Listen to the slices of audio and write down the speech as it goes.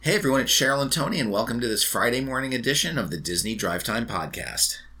Hey everyone, it's Cheryl and Tony, and welcome to this Friday morning edition of the Disney Drive Time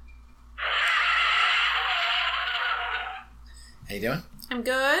Podcast. How you doing? I'm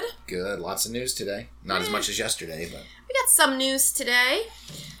good. Good. Lots of news today. Not as much as yesterday, but... We got some news today.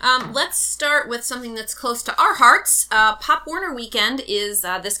 Let's start with something that's close to our hearts. Pop Warner weekend is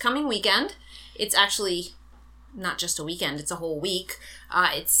this coming weekend. It's actually not just a weekend, it's a whole week.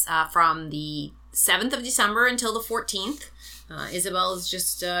 It's from the 7th of December until the 14th. Isabel is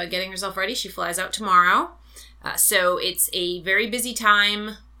just getting herself ready. She flies out tomorrow. So it's a very busy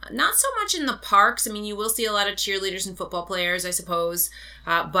time. Not so much in the parks. I mean, you will see a lot of cheerleaders and football players, I suppose.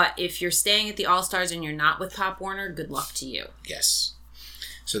 But if you're staying at the All-Stars and you're not with Pop Warner, good luck to you. Yes.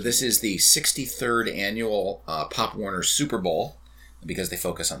 So this is the 63rd annual Pop Warner Super Bowl, because they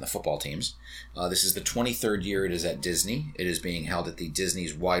focus on the football teams. This is the 23rd year it is at Disney. It is being held at the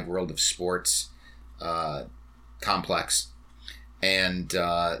Disney's Wide World of Sports complex. And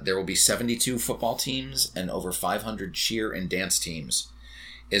there will be 72 football teams and over 500 cheer and dance teams.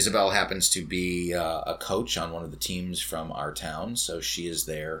 Isabel happens to be a coach on one of the teams from our town, so she is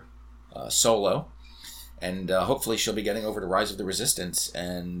there solo. And hopefully she'll be getting over to Rise of the Resistance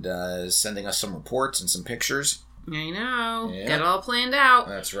and sending us some reports and some pictures. I know. Yeah. Got it all planned out.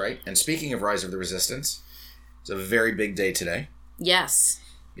 That's right. And speaking of Rise of the Resistance, it's a very big day today. Yes.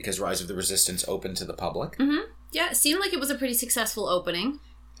 Because Rise of the Resistance opened to the public. Mm-hmm. Yeah, it seemed like it was a pretty successful opening.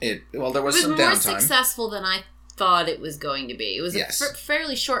 There was some downtime. It was more successful than I thought it was going to be. It was a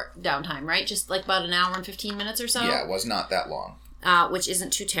fairly short downtime, right? Just like about an hour and 15 minutes or so? Yeah, it was not that long. Which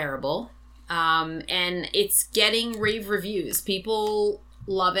isn't too terrible. And it's getting rave reviews. People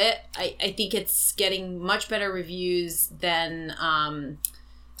love it. I think it's getting much better reviews than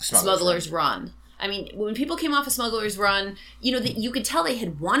Smuggler's Run. I mean, when people came off of Smuggler's Run, you could tell they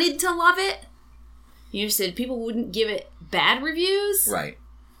had wanted to love it. You said people wouldn't give it bad reviews. Right.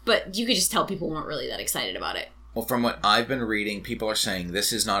 But you could just tell people weren't really that excited about it. Well, from what I've been reading, people are saying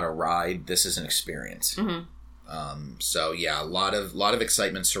this is not a ride, this is an experience. Mm-hmm. So, yeah, a lot of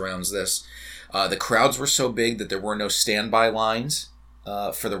excitement surrounds this. The crowds were so big that there were no standby lines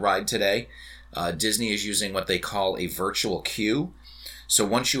for the ride today. Disney is using what they call a virtual queue. So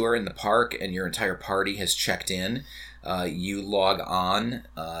once you are in the park and your entire party has checked in, you log on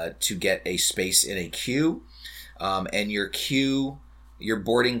to get a space in a queue, and your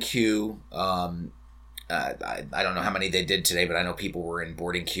boarding queue, I don't know how many they did today, but I know people were in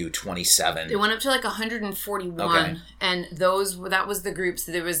boarding queue 27. They went up to like 141, okay. And that was the groups.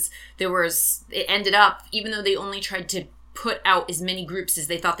 It ended up, even though they only tried to put out as many groups as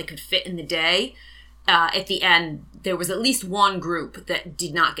they thought they could fit in the day, at the end, there was at least one group that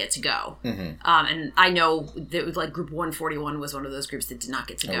did not get to go. Mm-hmm. And I know that was like group 141 was one of those groups that did not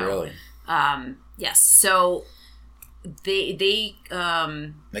get to go. Oh, really? Yes. So they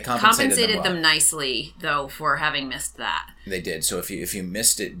compensated them nicely, though, for having missed that. They did. So if you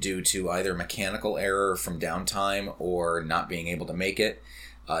missed it due to either mechanical error from downtime or not being able to make it,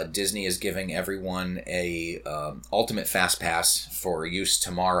 Disney is giving everyone a ultimate fast pass for use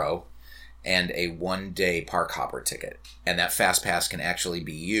tomorrow, and a one-day park hopper ticket. And that fast pass can actually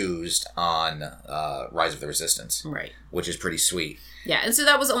be used on Rise of the Resistance. Right. Which is pretty sweet. Yeah, and so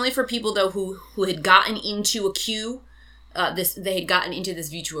that was only for people, though, who had gotten into a queue. They had gotten into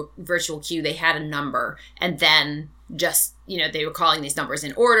this virtual queue. They had a number. And then just, they were calling these numbers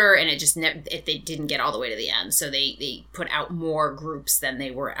in order, and if they didn't get all the way to the end. So they put out more groups than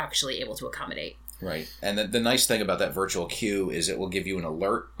they were actually able to accommodate. Right. And the nice thing about that virtual queue is it will give you an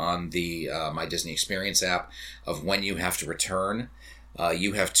alert on the My Disney Experience app of when you have to return.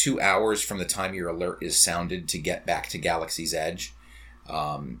 You have 2 hours from the time your alert is sounded to get back to Galaxy's Edge.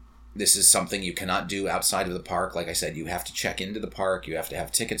 This is something you cannot do outside of the park. Like I said, you have to check into the park. You have to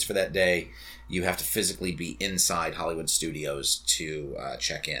have tickets for that day. You have to physically be inside Hollywood Studios to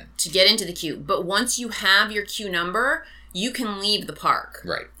check in. To get into the queue. But once you have your queue number, you can leave the park.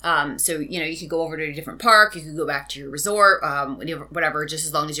 Right. So, you could go over to a different park. You could go back to your resort, whatever, just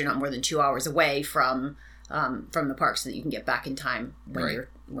as long as you're not more than 2 hours away from the park so that you can get back in time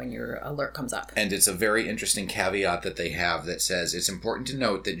when your alert comes up. And it's a very interesting caveat that they have that says it's important to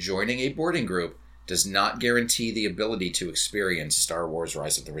note that joining a boarding group does not guarantee the ability to experience Star Wars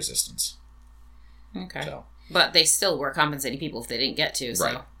Rise of the Resistance. Okay. So. But they still were compensating people if they didn't get to. So.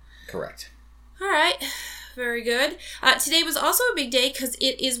 Right. Correct. All right. Very good. Today was also a big day because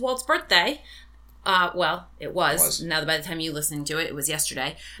it is Walt's birthday. Well, it was. Now, by the time you listening to it, it was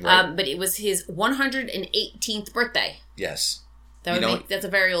yesterday. Right. But it was his 118th birthday. Yes. That's a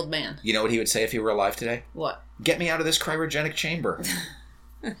very old man. You know what he would say if he were alive today? What? Get me out of this cryogenic chamber.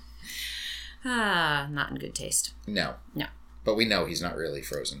 Not in good taste. No. But we know he's not really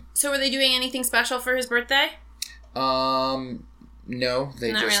frozen. So were they doing anything special for his birthday? No,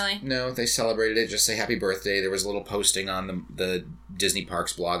 really. No, they celebrated it. Just say happy birthday. There was a little posting on the Disney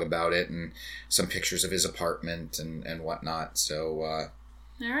Parks blog about it, and some pictures of his apartment and whatnot. So, all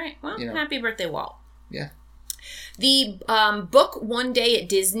right. Well, happy birthday, Walt. Yeah. The book One Day at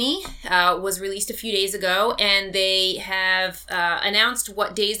Disney was released a few days ago, and they have announced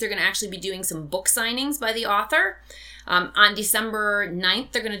what days they're going to actually be doing some book signings by the author. On December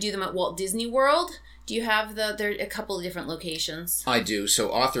 9th, they're going to do them at Walt Disney World. Do you have there are a couple of different locations? I do.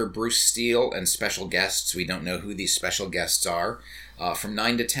 So author Bruce Steele and special guests, we don't know who these special guests are. From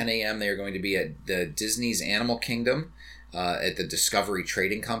 9 to 10 a.m., they are going to be at the Disney's Animal Kingdom at the Discovery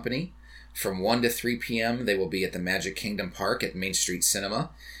Trading Company. From 1 to 3 p.m., they will be at the Magic Kingdom Park at Main Street Cinema.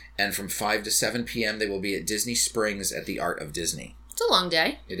 And from 5 to 7 p.m., they will be at Disney Springs at the Art of Disney. It's a long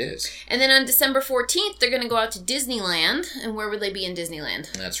day. It is. And then on December 14th, they're going to go out to Disneyland. And where would they be in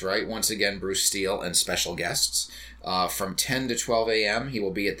Disneyland? That's right. Once again, Bruce Steele and special guests. From 10 to 12 a.m., he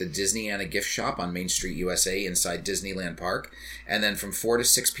will be at the Disneyana Gift Shop on Main Street, USA, inside Disneyland Park. And then from 4 to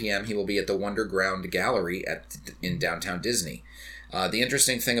 6 p.m., he will be at the Wonderground Gallery in downtown Disney. The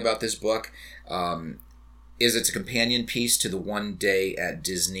interesting thing about this book is it's a companion piece to the One Day at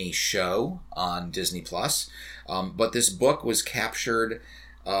Disney show on Disney+. But this book was captured,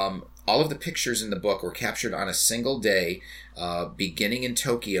 all of the pictures in the book were captured on a single day, beginning in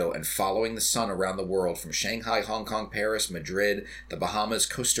Tokyo and following the sun around the world from Shanghai, Hong Kong, Paris, Madrid, the Bahamas,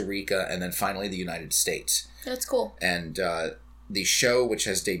 Costa Rica, and then finally the United States. That's cool. And the show, which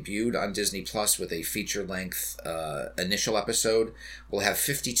has debuted on Disney Plus with a feature-length initial episode, will have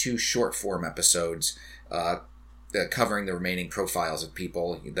 52 short-form episodes covering the remaining profiles of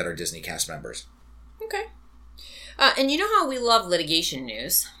people that are Disney cast members. Okay. And you know how we love litigation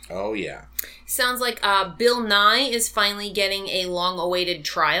news? Oh, yeah. Sounds like Bill Nye is finally getting a long-awaited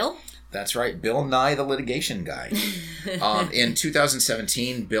trial. That's right. Bill Nye, the litigation guy. In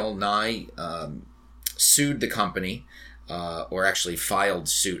 2017, Bill Nye sued the company, or actually filed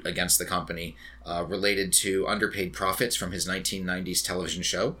suit against the company, related to underpaid profits from his 1990s television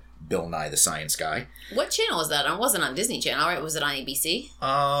show, Bill Nye the Science Guy. What channel was that on? It wasn't on Disney Channel, right? Was it on ABC?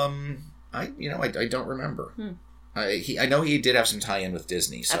 I don't remember. I know he did have some tie-in with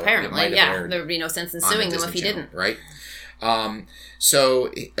Disney. So apparently, yeah. There would be no sense in suing them if he didn't. Right?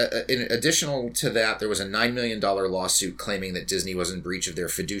 So, in additional to that, there was a $9 million lawsuit claiming that Disney was in breach of their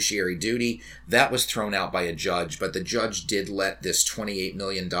fiduciary duty. That was thrown out by a judge, but the judge did let this $28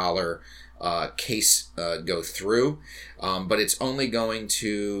 million case go through. But it's only going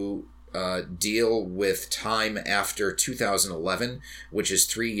to deal with time after 2011, which is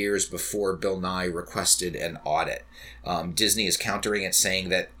 3 years before Bill Nye requested an audit. Disney is countering it, saying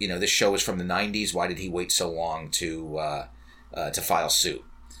that, this show is from the 90s. Why did he wait so long to file suit?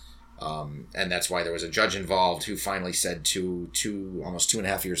 And that's why there was a judge involved who finally said almost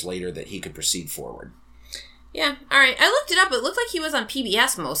 2.5 years later that he could proceed forward. Yeah. All right. I looked it up. It looked like he was on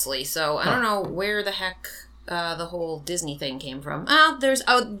PBS mostly, so I don't know where the heck the whole Disney thing came from.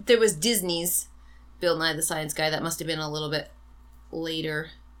 There was Disney's Bill Nye the Science Guy. That must have been a little bit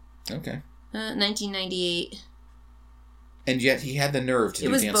later. Okay. 1998. And yet he had the nerve to do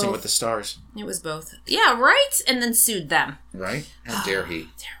Dancing with the Stars. It was both. Yeah, right? And then sued them. Right? How dare he?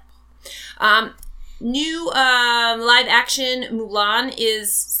 Terrible. New live action Mulan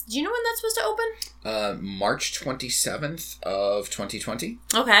is... Do you know when that's supposed to open? March 27th of 2020.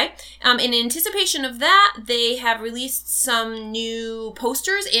 Okay. In anticipation of that, they have released some new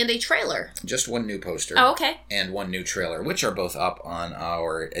posters and a trailer. Just one new poster. Oh, okay. And one new trailer, which are both up on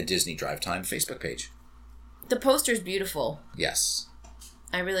our Disney Drive Time Facebook page. The poster's beautiful. Yes.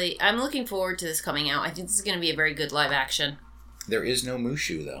 I'm looking forward to this coming out. I think this is going to be a very good live action. There is no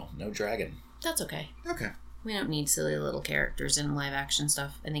Mushu, though. No dragon. That's okay. Okay. We don't need silly little characters in live action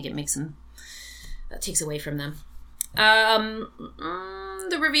stuff. I think it makes them... That takes away from them. The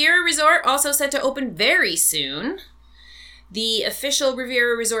Riviera Resort also set to open very soon. The official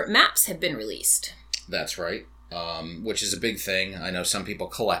Riviera Resort maps have been released. That's right. Which is a big thing. I know some people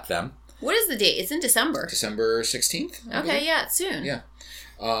collect them. What is the date? It's in December. December 16th? Okay, yeah, it's soon. Yeah.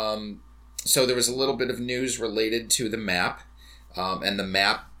 So there was a little bit of news related to the map. And the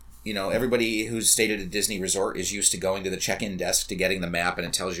map, everybody who's stayed at a Disney resort is used to going to the check-in desk to getting the map, and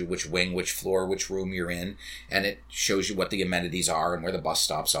it tells you which wing, which floor, which room you're in, and it shows you what the amenities are and where the bus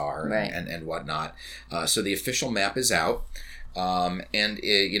stops are and whatnot. So the official map is out. A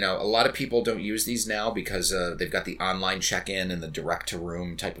lot of people don't use these now because they've got the online check-in and the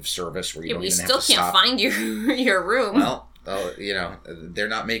direct-to-room type of service where you don't even have to stop. You still can't find your room. Well, they're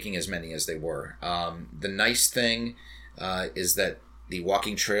not making as many as they were. The nice thing is that the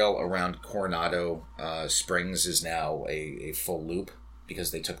walking trail around Coronado Springs is now a full loop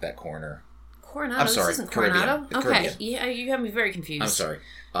because they took that corner. Coronado? I'm sorry, This isn't Coronado? Caribbean. Okay, Caribbean. yeah, you have me very confused. I'm sorry.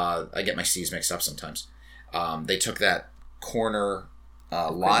 I get my C's mixed up sometimes. They took that corner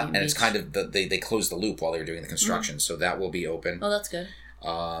lot, and it's kind of they closed the loop while they were doing the construction, so that will be open. Oh, that's good.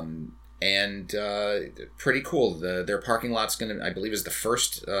 And pretty cool. Their parking lot's going to, I believe, is the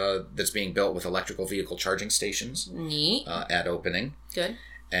first that's being built with electrical vehicle charging stations. Neat. At opening. Good.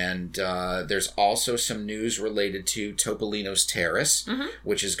 And there's also some news related to Topolino's Terrace,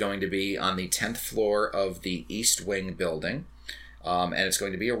 which is going to be on the 10th floor of the East Wing building. And it's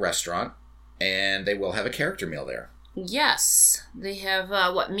going to be a restaurant, and they will have a character meal there. Yes. They have,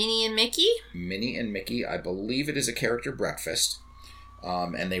 Minnie and Mickey? Minnie and Mickey. I believe it is a character breakfast.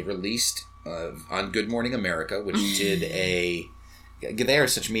 And they released on Good Morning America, which did they are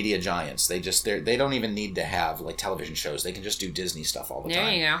such media giants. They don't even need to have like television shows. They can just do Disney stuff all the time.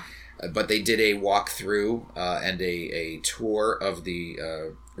 There you go. But they did a walkthrough and a tour of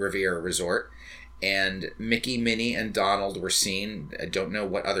the Riviera Resort, and Mickey, Minnie, and Donald were seen. I don't know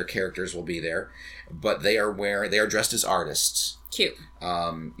what other characters will be there, but they are dressed as artists. Cute.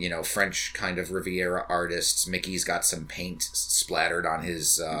 French kind of Riviera artists. Mickey's got some paint splattered on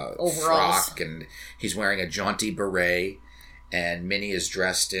his overalls, frock, and he's wearing a jaunty beret. And Minnie is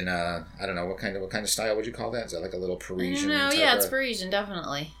dressed in I don't know, what kind of style would you call that? Is that like a little Parisian? Yeah, it's Parisian,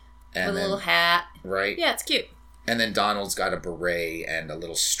 definitely. With a little hat. Right. Yeah, it's cute. And then Donald's got a beret and a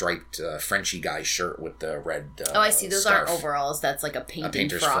little striped Frenchy guy shirt with the red I see. Those scarf. aren't overalls. That's like a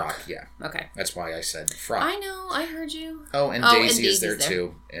painter's frock. Yeah. Okay. That's why I said frock. I know. I heard you. Oh, and Daisy is there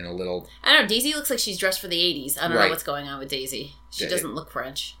too. In a little... I don't know. Daisy looks like she's dressed for the 80s. I don't know what's going on with Daisy. She doesn't look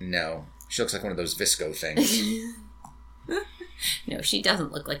French. No. She looks like one of those Visco things. No, she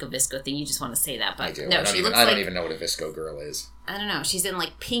doesn't look like a Visco thing. You just want to say that, but I do. No, I don't even know what a Visco girl is. I don't know. She's in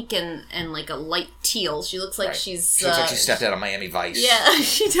like pink and like a light teal. She looks like she looks like she stepped out of Miami Vice. Yeah,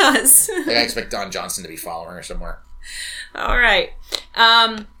 she does. I expect Don Johnson to be following her somewhere. All right.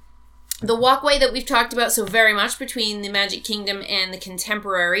 The walkway that we've talked about so very much between the Magic Kingdom and the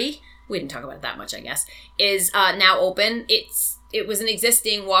Contemporary, we didn't talk about it that much, I guess, is now open. It was an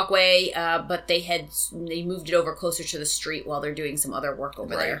existing walkway, but they moved it over closer to the street while they're doing some other work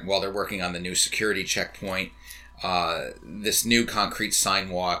over there. While they're working on the new security checkpoint, this new concrete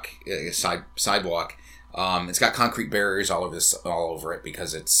sidewalk. It's got concrete barriers all over it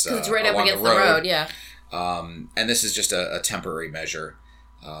because it's right up against the road. Yeah. And this is just a temporary measure.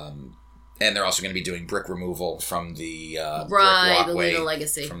 And they're also going to be doing brick removal from the brick walkway, the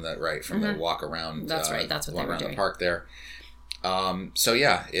legacy from the walk around. That's right. That's what they were doing. The park there. So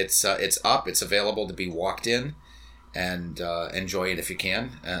yeah, it's up. It's available to be walked in, and enjoy it if you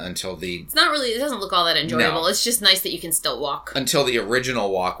can until the. It's not really. It doesn't look all that enjoyable. No. It's just nice that you can still walk until the original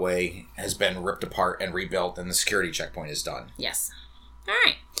walkway has been ripped apart and rebuilt, and the security checkpoint is done. Yes. All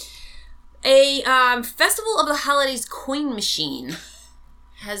right. A Festival of the Holidays coin machine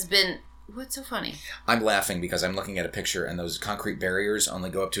has been. What's so funny? I'm laughing because I'm looking at a picture, and those concrete barriers only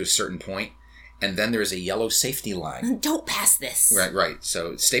go up to a certain point. And then there's a yellow safety line. Don't pass this. Right.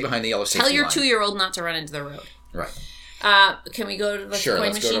 So stay behind the yellow safety line. Tell your 2-year-old not to run into the road. Right. Can we go to the coin machine now? Sure,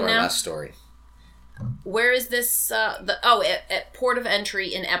 let's go to our last story. Where is this? At Port of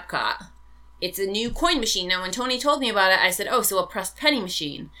Entry in Epcot. It's a new coin machine. Now, when Tony told me about it, I said, so a pressed penny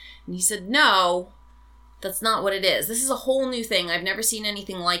machine. And he said, no, that's not what it is. This is a whole new thing. I've never seen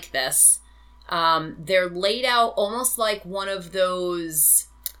anything like this. They're laid out almost like one of those...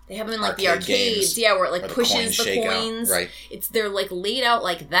 They have them in like the arcades, games, where it like pushes the coins. Right. They're like laid out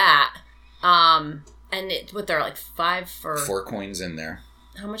like that. And they're like 4 coins in there.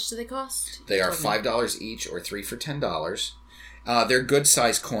 How much do they cost? They are $5 each or 3 for $10. They're good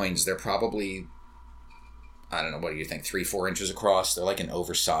sized coins. They're probably, I don't know, what do you think, 3-4 inches across? They're like an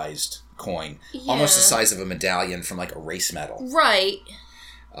oversized coin. Yeah. Almost the size of a medallion from like a race medal. Right.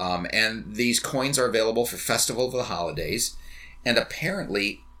 And these coins are available for Festival of the Holidays. And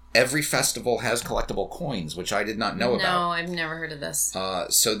apparently... every festival has collectible coins, which I did not know about. No, I've never heard of this.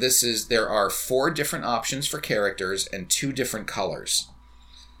 So there are 4 different options for characters and 2 different colors.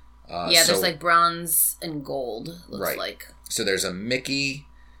 There's like bronze and gold, looks like. So there's a Mickey.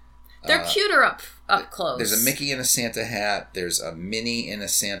 They're cuter up close. There's a Mickey in a Santa hat. There's a Minnie in a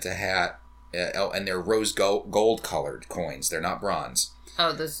Santa hat. And they're rose gold colored coins. They're not bronze.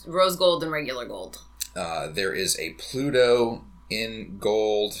 Oh, there's rose gold and regular gold. There is a Pluto in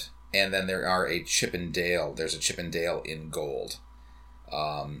gold, and then there are a Chip and Dale. There's a Chip and Dale in gold.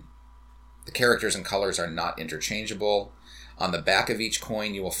 The characters and colors are not interchangeable. On the back of each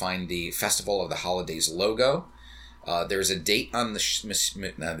coin, you will find the Festival of the Holidays logo. There's a date on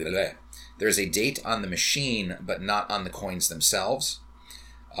the there's a date on the machine, but not on the coins themselves.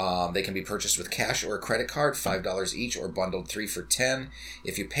 They can be purchased with cash or a credit card, $5 each, or bundled 3 for $10.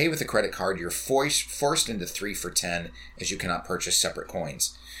 If you pay with a credit card, you're forced into 3 for $10, as you cannot purchase separate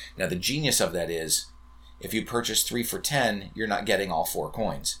coins. Now, the genius of that is, if you purchase 3 for $10, you're not getting all 4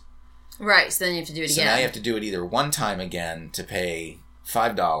 coins. Right, so then you have to do it again. So now you have to do it either one time again to pay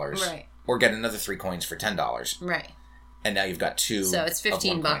 $5, right, or get another 3 coins for $10. Right. And now you've got 2. So it's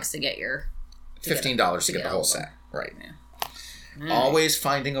 $15 to get your... $15 to get the whole set. Right. Yeah. Always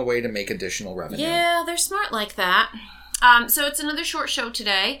finding a way to make additional revenue. Yeah, they're smart like that. So it's another short show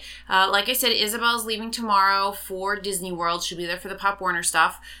today. Like I said, Isabel's leaving tomorrow for Disney World. She'll be there for the Pop Warner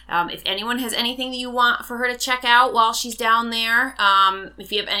stuff. If anyone has anything that you want for her to check out while she's down there,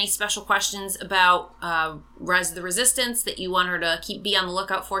 if you have any special questions about Rise of the Resistance that you want her to be on the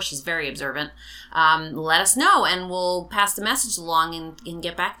lookout for, she's very observant, let us know, and we'll pass the message along and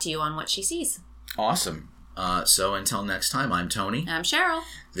get back to you on what she sees. Awesome. So until next time, I'm Tony. I'm Cheryl.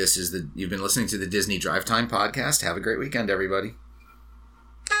 You've been listening to the Disney Drive Time Podcast. Have a great weekend, everybody.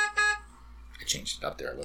 I changed it up there a little.